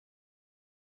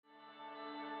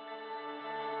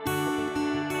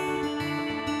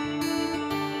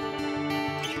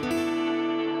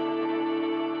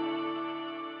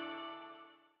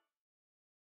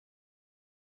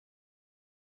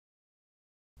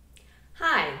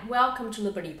welcome to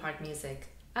Liberty Park Music.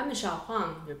 I'm Michelle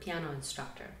Huang, your piano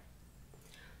instructor.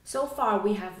 So far,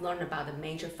 we have learned about the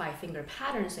major five-finger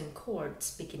patterns and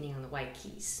chords beginning on the white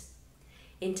keys.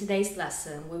 In today's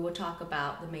lesson, we will talk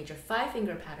about the major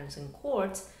five-finger patterns and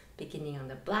chords beginning on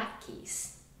the black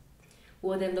keys.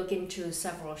 We'll then look into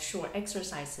several short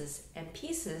exercises and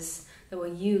pieces that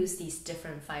will use these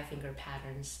different five-finger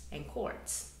patterns and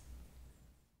chords.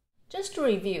 Just to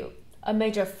review, a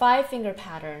major five-finger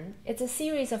pattern is a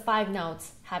series of 5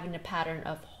 notes having a pattern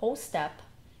of whole step,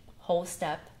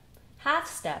 half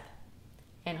step,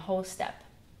 and whole step.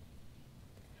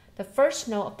 The first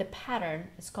note of the pattern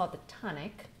is called the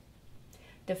tonic.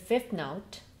 The fifth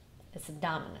note is the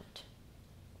dominant.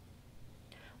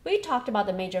 We talked about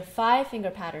the major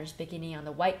five-finger patterns beginning on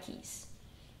the white keys.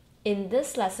 In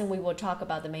this lesson, we will talk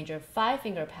about the major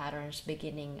five-finger patterns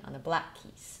beginning on the black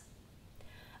keys.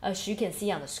 As you can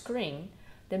see on the screen,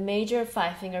 the major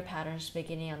five-finger patterns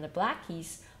beginning on the black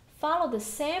keys follow the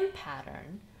same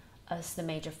pattern as the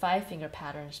major five-finger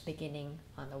patterns beginning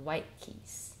on the white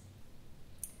keys.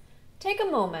 Take a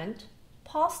moment,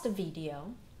 pause the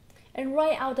video, and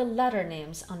write out the letter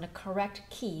names on the correct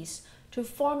keys to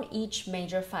form each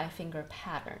major five-finger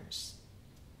patterns.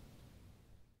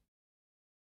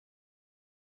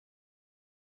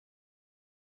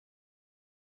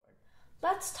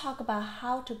 Let's talk about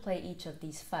how to play each of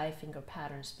these five-finger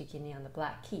patterns beginning on the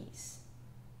black keys.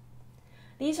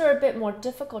 These are a bit more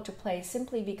difficult to play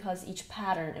simply because each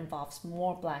pattern involves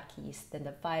more black keys than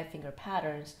the five-finger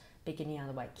patterns beginning on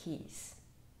the white keys.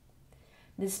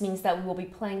 This means that we will be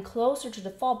playing closer to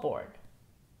the fretboard,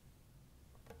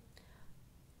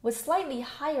 with slightly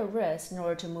higher risk in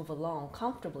order to move along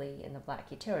comfortably in the black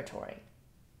key territory.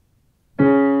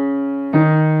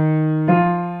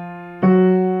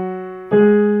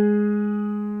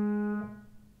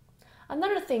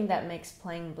 Another thing that makes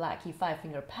playing black key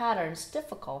five-finger patterns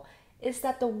difficult is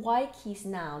that the white keys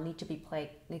now need to be played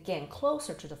again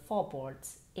closer to the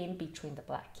fretboards in between the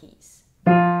black keys.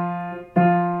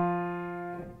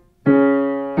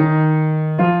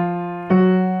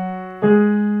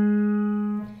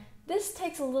 This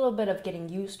takes a little bit of getting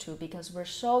used to because we're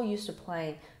so used to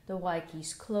playing the white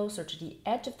keys closer to the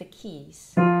edge of the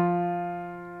keys,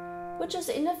 which is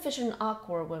inefficient and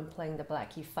awkward when playing the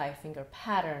black key five-finger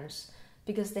patterns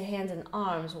because the hands and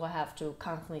arms will have to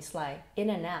constantly slide in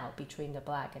and out between the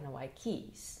black and the white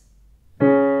keys.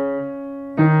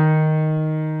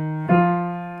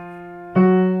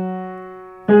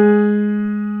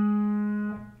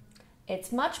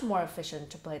 It's much more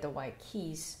efficient to play the white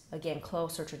keys, again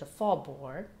closer to the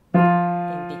fretboard,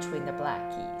 in between the black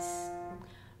keys.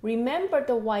 Remember,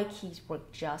 the white keys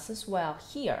work just as well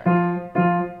here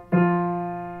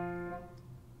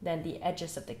than the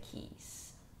edges of the keys.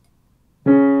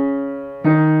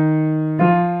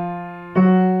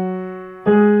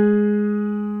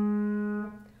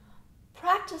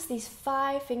 Practice these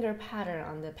five-finger patterns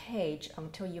on the page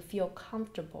until you feel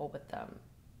comfortable with them.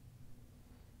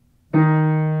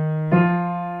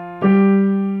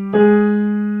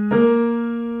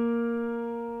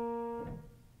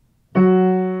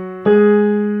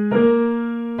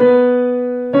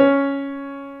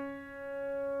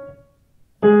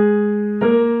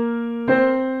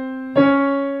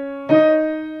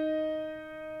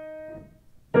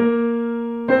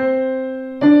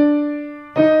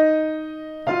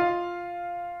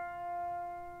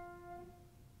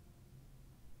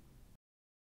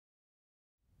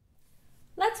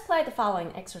 Let's play the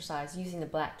following exercise using the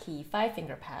black key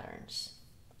five-finger patterns.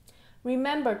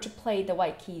 Remember to play the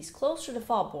white keys close to the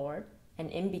fretboard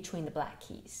and in between the black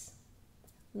keys.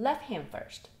 Left hand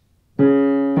first.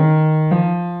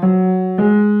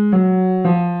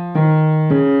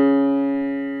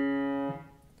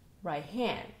 Right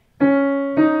hand.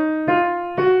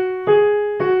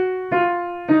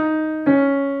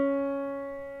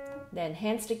 Then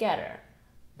hands together.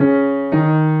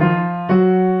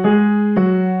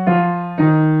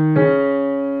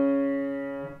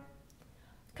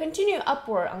 Continue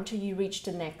upward until you reach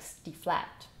the next D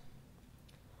flat.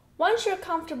 Once you're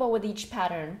comfortable with each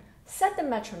pattern, set the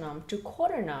metronome to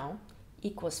quarter note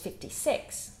equals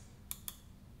 56,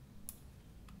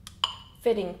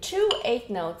 fitting 2 eighth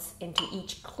notes into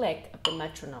each click of the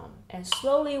metronome, and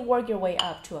slowly work your way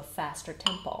up to a faster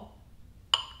tempo.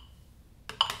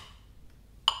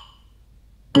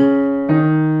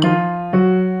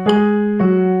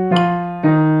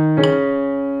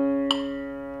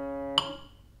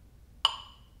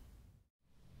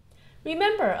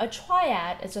 Remember, a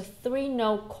triad is a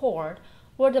 3-note chord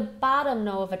where the bottom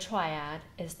note of a triad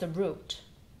is the root,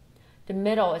 the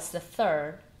middle is the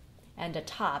third, and the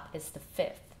top is the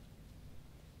fifth.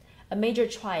 a major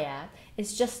triad,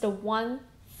 is just the 1,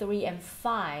 3, and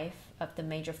 5 of the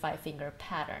major 5-finger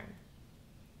pattern.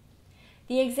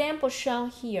 The example shown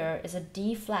here is a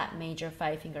D-flat major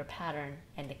 5-finger pattern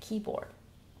and the keyboard.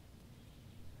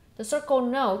 The circle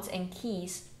notes and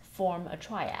keys form a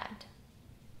triad.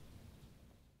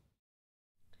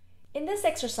 In this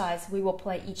exercise, we will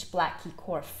play each black key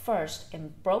chord first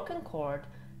in broken chord,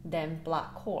 then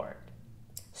block chord,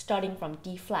 starting from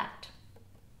D-flat.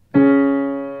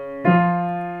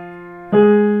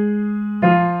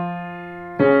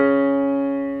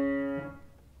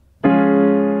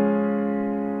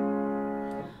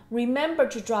 Remember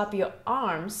to drop your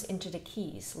arms into the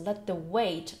keys. Let the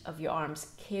weight of your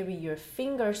arms carry your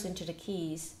fingers into the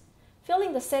keys,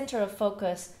 feeling the center of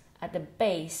focus at the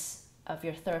base of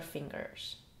your third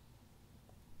fingers.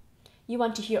 You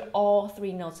want to hear all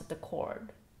 3 notes of the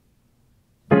chord.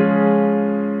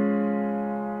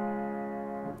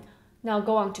 Now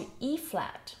go on to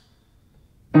E-flat.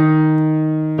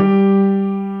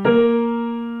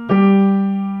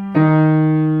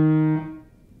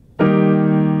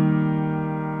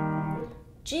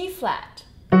 G-flat.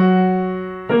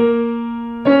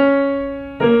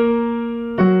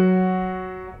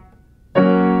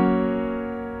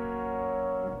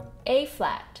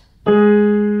 A-flat.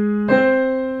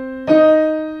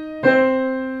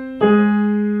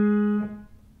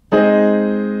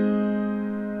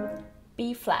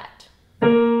 B-flat.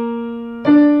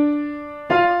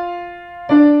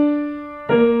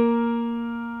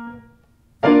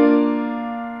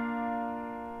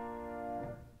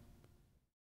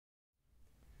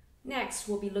 Next,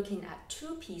 we'll be looking at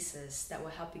 2 pieces that will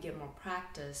help you get more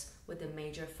practice with the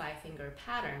major 5-finger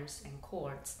patterns and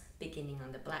chords beginning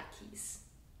on the black keys.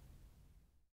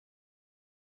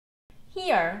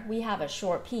 Here, we have a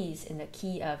short piece in the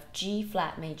key of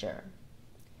G-flat major.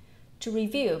 To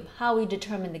review, how we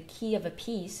determine the key of a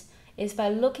piece is by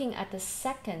looking at the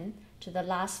second to the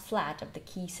last flat of the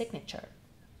key signature.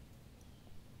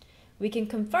 We can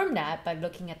confirm that by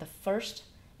looking at the first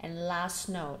and last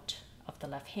note of the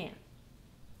left hand.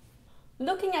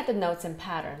 Looking at the notes and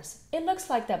patterns, it looks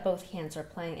like that both hands are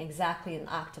playing exactly an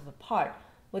octave apart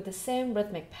with the same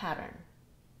rhythmic pattern.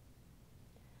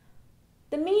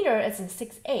 The meter is in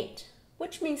 6/8,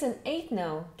 which means an 8th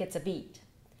note gets a beat.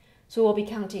 So we'll be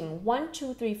counting 1,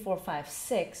 2, 3, 4, 5,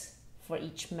 6 for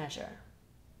each measure.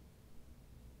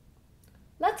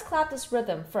 Let's clap this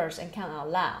rhythm first and count out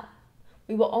loud.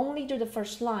 We will only do the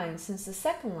first line since the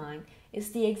second line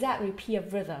is the exact repeat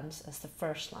of rhythms as the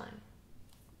first line.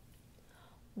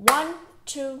 1,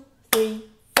 2, 3,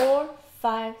 4,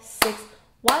 5, 6.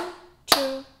 1,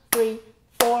 2, 3,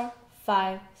 4,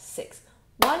 5, 6.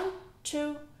 1,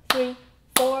 2, 3,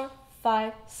 4,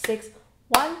 5, 6.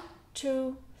 1,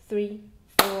 2, 3,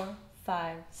 4,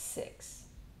 5, 6.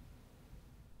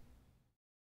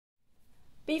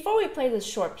 Before we play this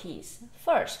short piece,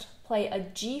 first play a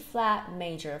G-flat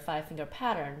major 5-finger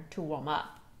pattern to warm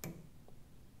up.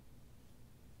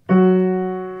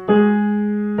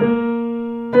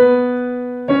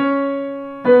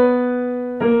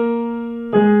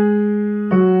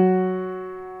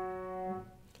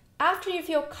 After you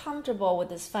feel comfortable with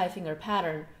this 5-finger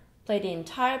pattern, play the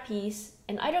entire piece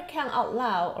and either count out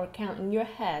loud or count in your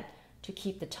head to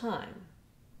keep the time.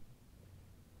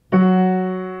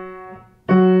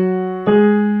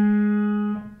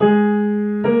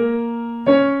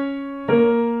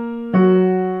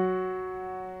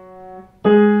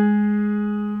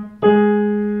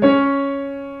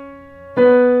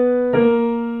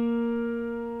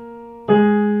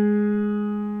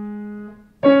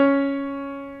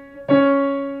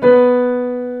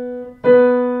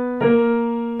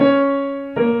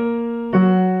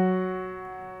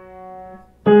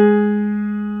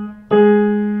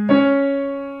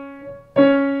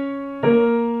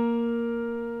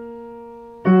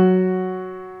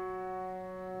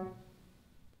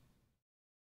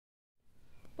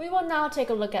 We will now take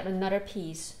a look at another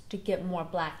piece to get more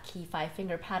black key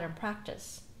 5-finger pattern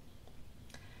practice.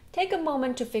 Take a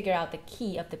moment to figure out the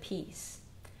key of the piece.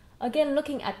 Again,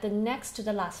 looking at the next to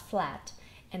the last flat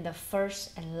and the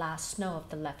first and last note of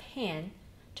the left hand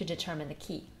to determine the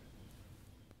key.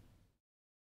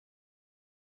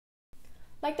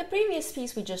 Like the previous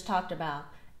piece we just talked about,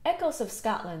 Echoes of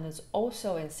Scotland is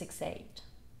also in 6/8.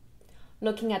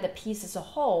 Looking at the piece as a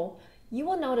whole, you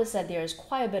will notice that there is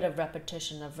quite a bit of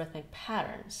repetition of rhythmic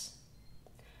patterns.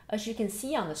 As you can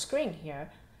see on the screen here,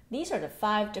 these are the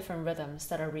 5 different rhythms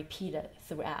that are repeated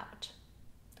throughout.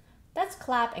 Let's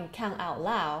clap and count out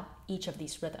loud each of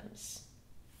these rhythms.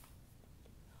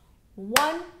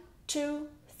 1, 2,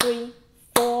 3,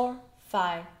 4,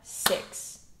 5,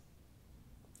 6.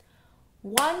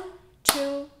 1,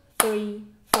 2, 3,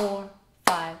 4,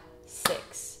 5,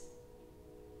 6.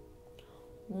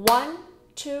 1,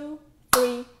 2,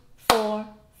 3, 4,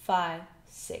 5,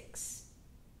 6.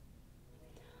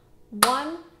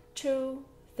 1, 2,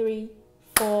 3,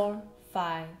 4,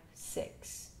 5,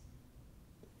 6.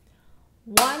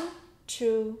 1,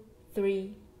 2,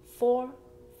 3, 4,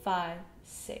 5,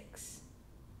 6.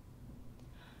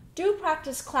 Do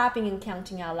practice clapping and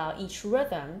counting out loud each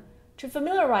rhythm to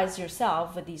familiarize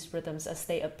yourself with these rhythms as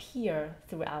they appear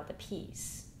throughout the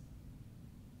piece.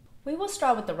 We will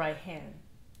start with the right hand.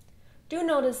 Do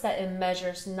notice that in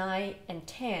measures 9 and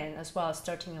 10, as well as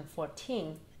 13 and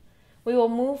 14, we will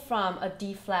move from a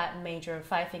D-flat major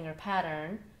 5-finger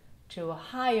pattern to a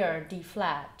higher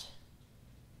D-flat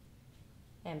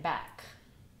and back.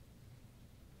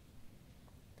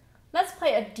 Let's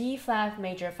play a D-flat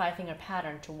major 5-finger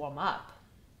pattern to warm up.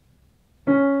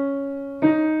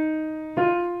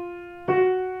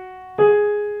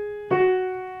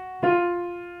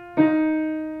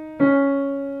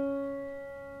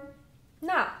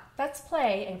 Now, let's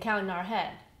play and count in our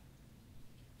head.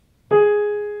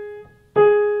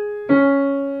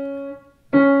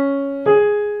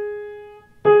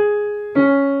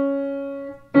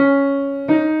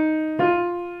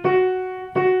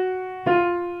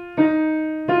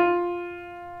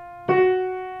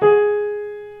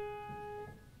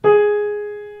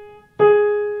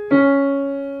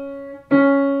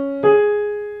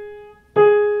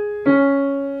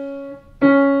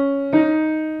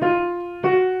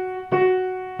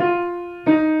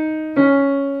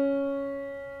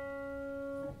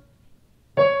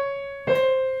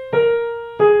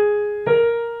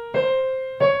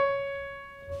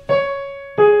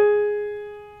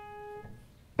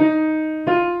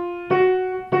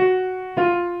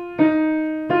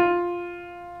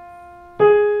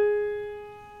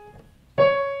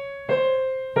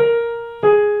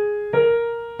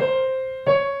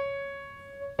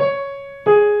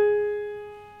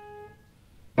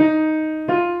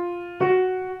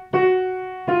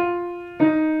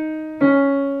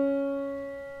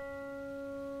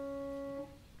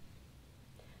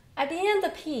 At the end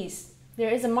of the piece,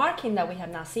 there is a marking that we have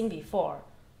not seen before,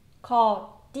 called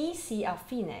DC al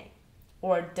fine,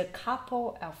 or da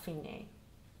capo al fine.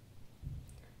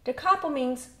 Da capo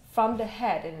means from the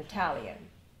head in Italian.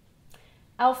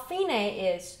 Al fine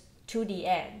is to the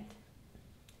end.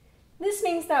 This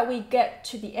means that we get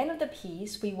to the end of the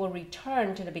piece, we will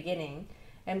return to the beginning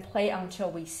and play until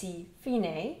we see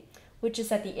fine, which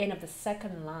is at the end of the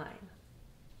second line.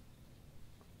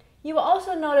 You will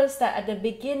also notice that at the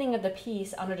beginning of the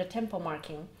piece, under the tempo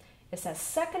marking, it says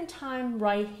second time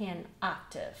right hand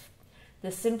octave.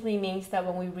 This simply means that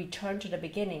when we return to the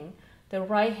beginning, the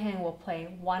right hand will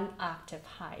play 1 octave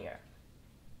higher.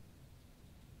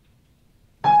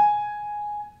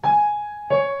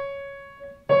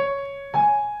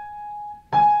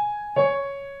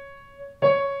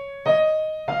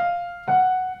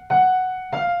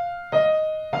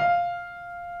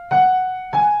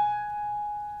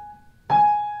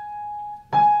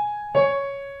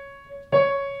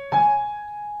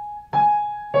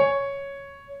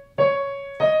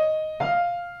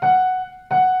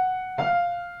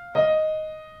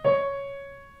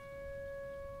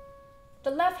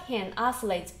 The left hand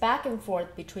oscillates back and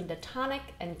forth between the tonic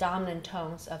and dominant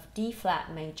tones of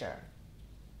D-flat major.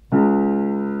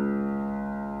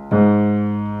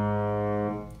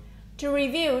 To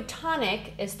review,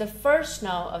 tonic is the first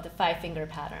note of the 5-finger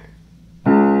pattern.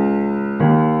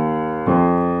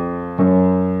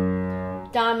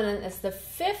 Dominant is the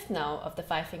 5th note of the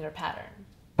 5-finger pattern.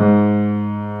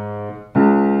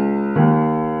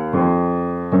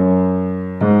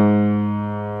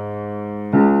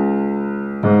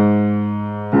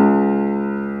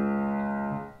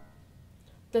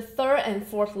 The 3rd and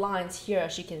 4th lines here,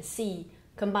 as you can see,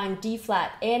 combine D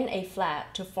flat and A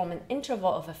flat to form an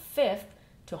interval of a 5th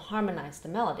to harmonize the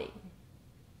melody.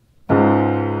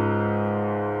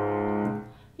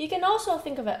 You can also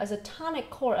think of it as a tonic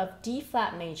chord of D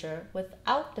flat major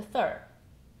without the 3rd.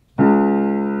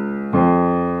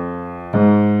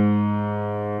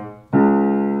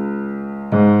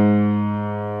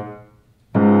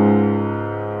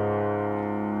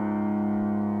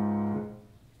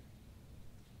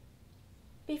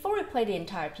 Before we play the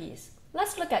entire piece,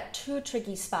 let's look at 2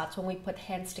 tricky spots when we put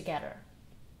hands together.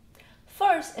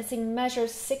 First, it's in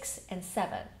measures 6 and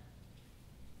 7.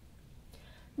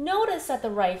 Notice that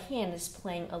the right hand is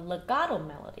playing a legato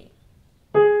melody.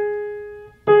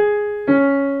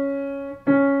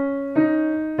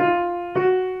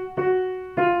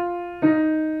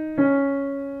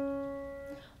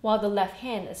 While while the left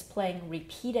hand is playing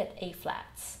repeated A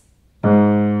flats.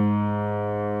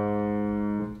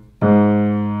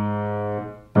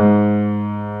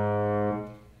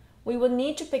 We will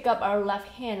need to pick up our left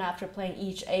hand after playing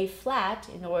each A flat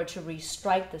in order to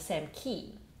restrike the same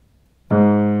key.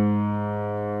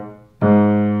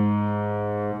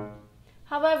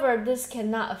 However, this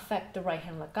cannot affect the right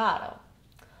hand legato.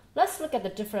 Let's look at the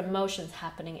different motions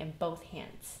happening in both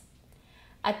hands.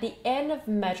 At the end of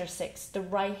measure 6, the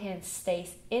right hand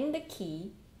stays in the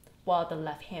key while the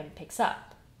left hand picks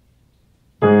up.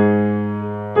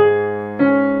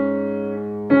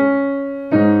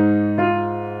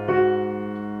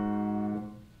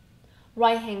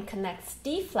 Right hand connects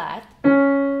D flat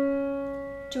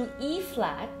to E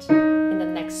flat in the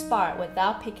next bar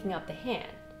without picking up the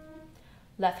hand.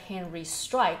 Left hand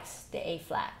restrikes the A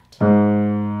flat.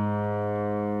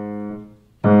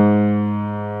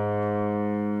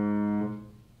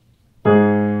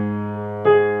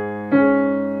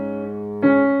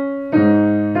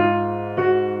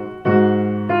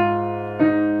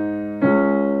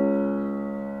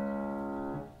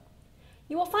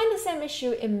 You will find the same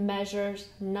issue in measures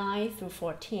 9 through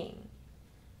 14.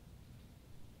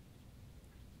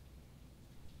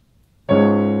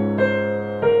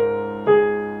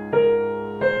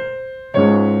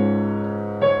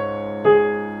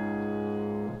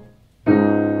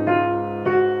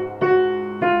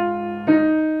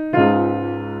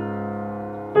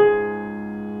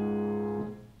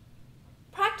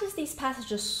 Practice these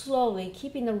passages slowly,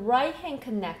 keeping the right hand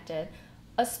connected,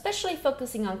 especially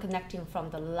focusing on connecting from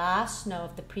the last note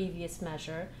of the previous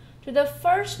measure to the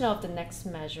first note of the next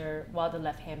measure while the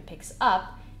left hand picks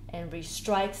up and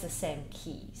restrikes the same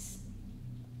keys.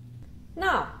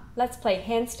 Now, let's play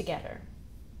hands together.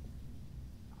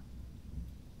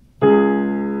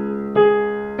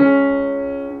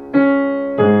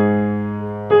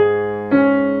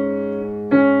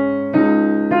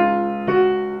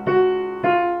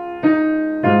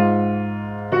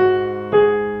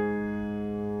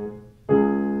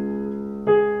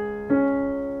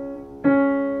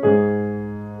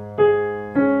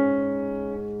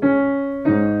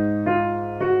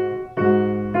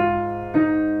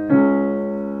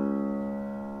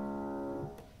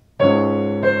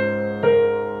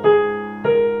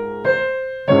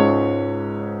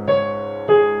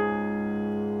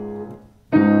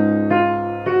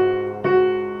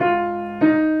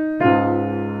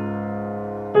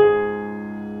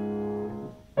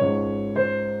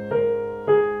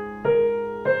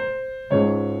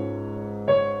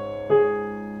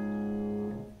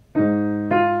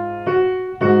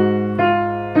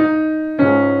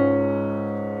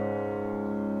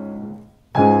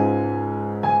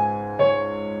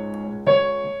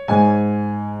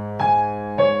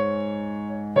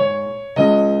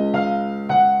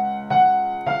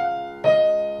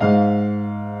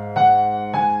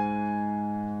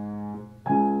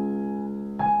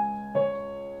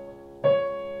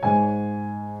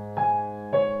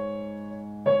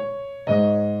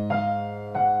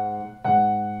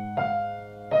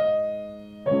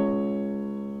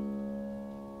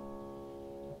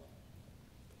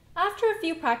 After a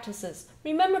few practices,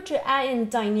 remember to add in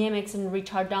dynamics and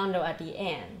ritardando at the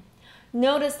end.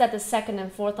 Notice that the second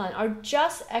and fourth line are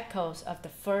just echoes of the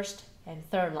first and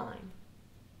third line.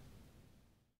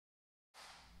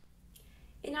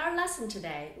 In our lesson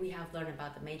today, we have learned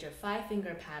about the major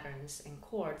 5-finger patterns and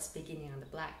chords beginning on the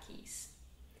black keys.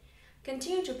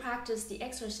 Continue to practice the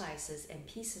exercises and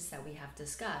pieces that we have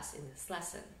discussed in this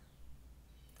lesson.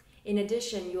 In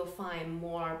addition, you'll find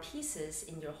more pieces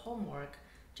in your homework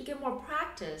to get more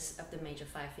practice of the major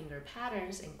 5-finger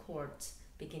patterns and chords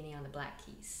beginning on the black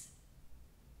keys.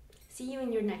 See you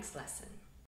in your next lesson.